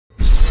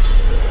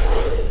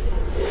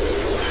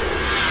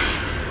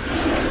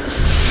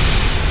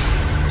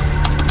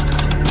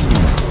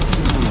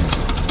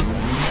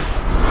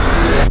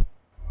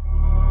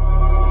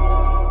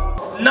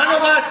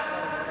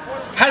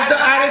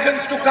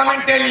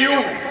tell you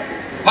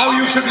how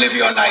you should live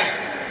your lives.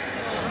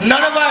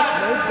 None of us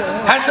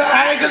has the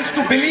arrogance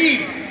to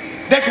believe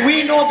that we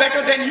know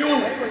better than you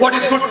what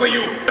is good for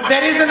you. But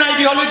there is an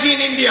ideology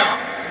in India,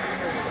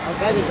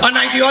 an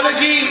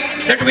ideology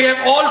that we have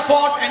all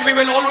fought and we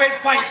will always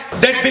fight,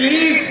 that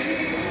believes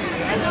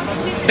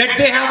that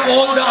they have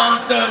all the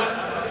answers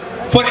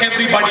for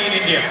everybody in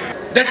India,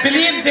 that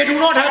believes they do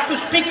not have to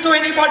speak to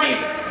anybody,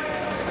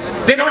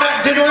 they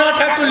do not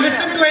have to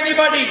listen to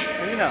anybody,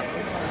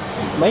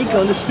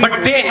 but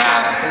they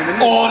have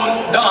all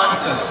the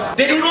answers.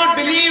 They do not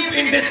believe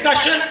in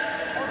discussion,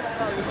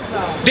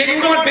 they do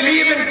not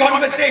believe in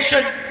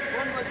conversation,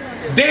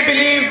 they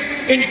believe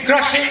in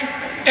crushing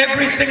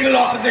every single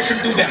opposition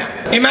to them.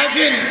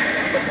 Imagine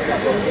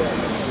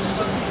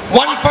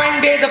one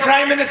fine day the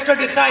Prime Minister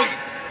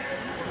decides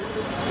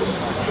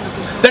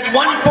that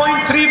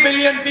 1.3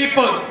 billion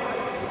people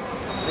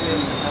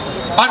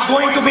are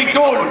going to be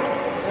told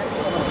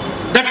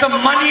that the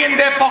money in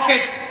their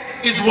pocket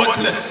is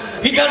worthless.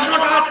 He does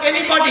not ask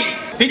anybody.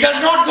 He does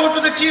not go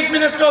to the Chief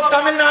Minister of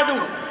Tamil Nadu.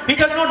 He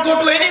does not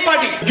go to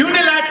anybody.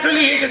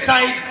 Unilaterally he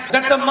decides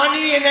that the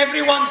money in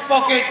everyone's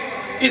pocket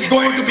is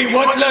going to be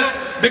worthless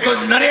because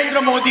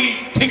Narendra Modi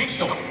thinks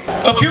so.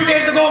 A few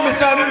days ago,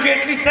 Mr. Arun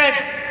Jaitley said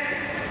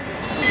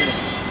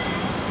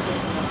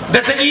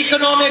that the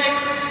economic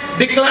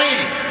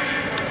decline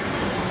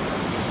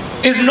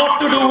is not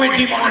to do with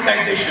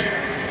demonetization.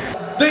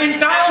 The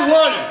entire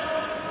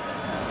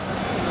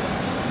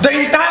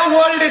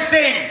world is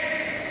saying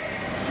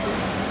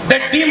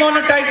that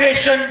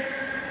demonetization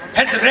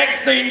has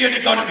wrecked the Indian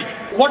economy.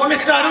 What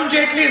Mr. Arun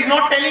Jaitley is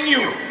not telling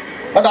you,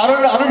 but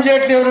Arun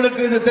Jaitley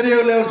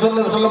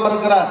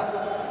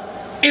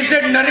is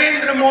that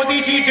Narendra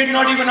Modi ji did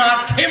not even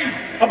ask him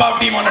about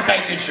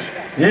demonetization.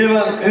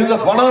 Even in the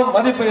Panam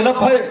Madipa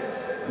Ilapai,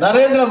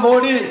 Narendra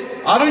Modi,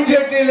 Arun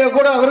Jaitley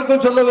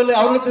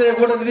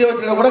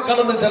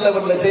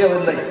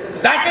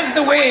that is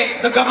the way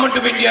the government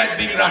of India is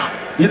being run.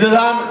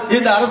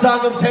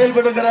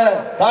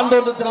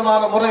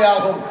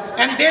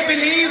 And they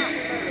believe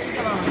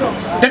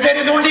that there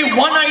is only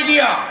one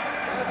idea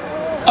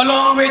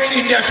along which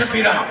India should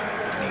be run.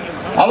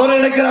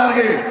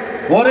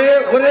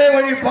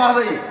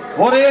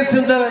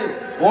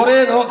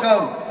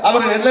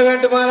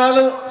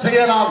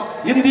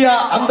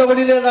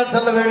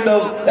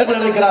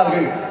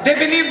 They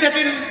believe that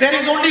there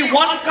is only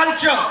one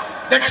culture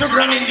that should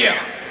run India.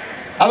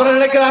 And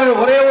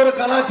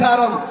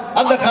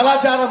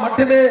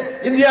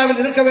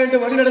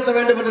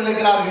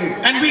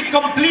we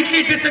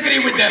completely disagree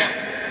with them.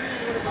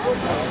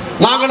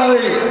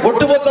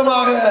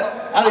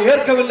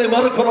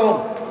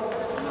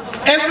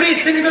 Every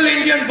single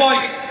Indian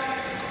voice,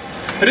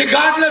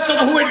 regardless of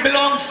who it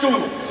belongs to,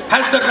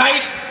 has the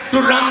right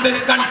to run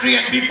this country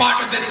and be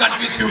part of this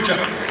country's future.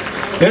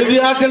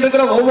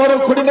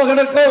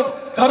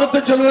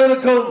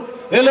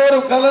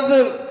 எல்லோரும் கலந்து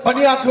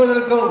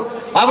பணியாற்றுவதற்கும்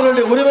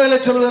அவர்களுடைய உரிமைகளை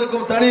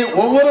சொல்வதற்கும் தனி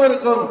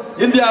ஒவ்வொருவருக்கும்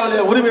இந்தியாவிலே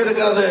உரிமை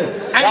இருக்கிறது.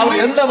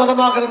 அவர் எந்த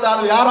மதமாக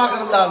இருந்தாலும் யாராக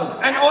இருந்தாலும்.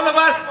 And all of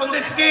us on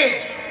this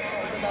stage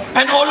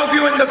and all of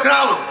you in the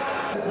crowd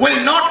will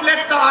not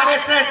let the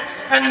RSS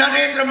and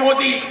Narendra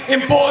Modi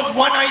impose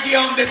one idea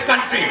on this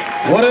country.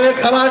 ஒரே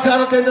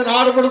கலாச்சாரத்தை இந்த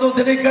நாடு முழுவதும்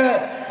திணிக்க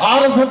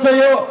RSS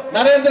ஐயோ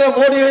நரேந்திர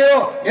மோடியையோ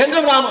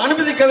என்றும் நாம்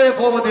அனுமதிக்கவே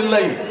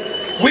போவதில்லை.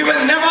 We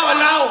will never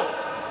allow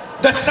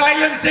the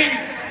silencing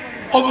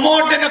of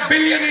more than a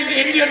billion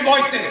Indian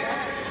voices.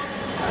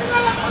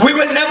 We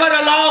will never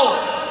allow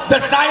the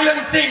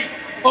silencing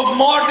of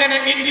more than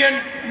a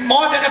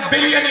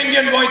billion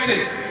Indian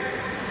voices.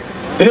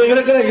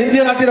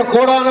 இந்திய நாட்டின்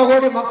கோடான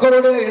கோடி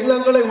மக்களுடைய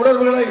எண்ணங்களை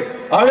உணர்வுகளை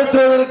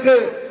அழுத்துவதற்கு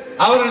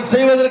அவர்கள்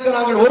செய்வதற்கு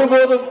நாங்கள்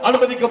ஒருபோதும்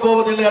அனுமதிக்க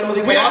போவதில்லை.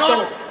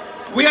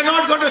 We are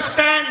not going to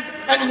stand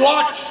and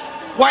watch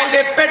while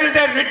they peddle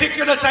their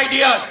ridiculous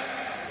ideas.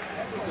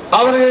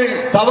 அவர்கள்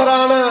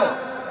தவறான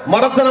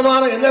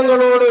மடத்தனமான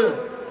எண்ணங்களோடு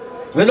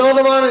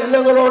வினோதமான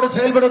எண்ணங்களோடு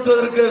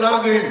செயல்படுத்துவதற்கு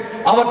நாங்கள்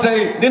அவற்றை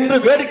நின்று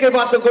வேடிக்கை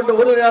பார்த்துக் கொண்டு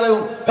ஒரு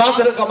நாளும்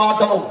காத்திருக்க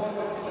மாட்டோம்.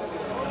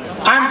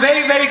 I am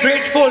very, very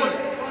grateful.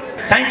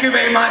 Thank you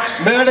very much.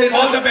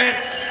 All the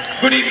best.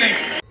 Good evening.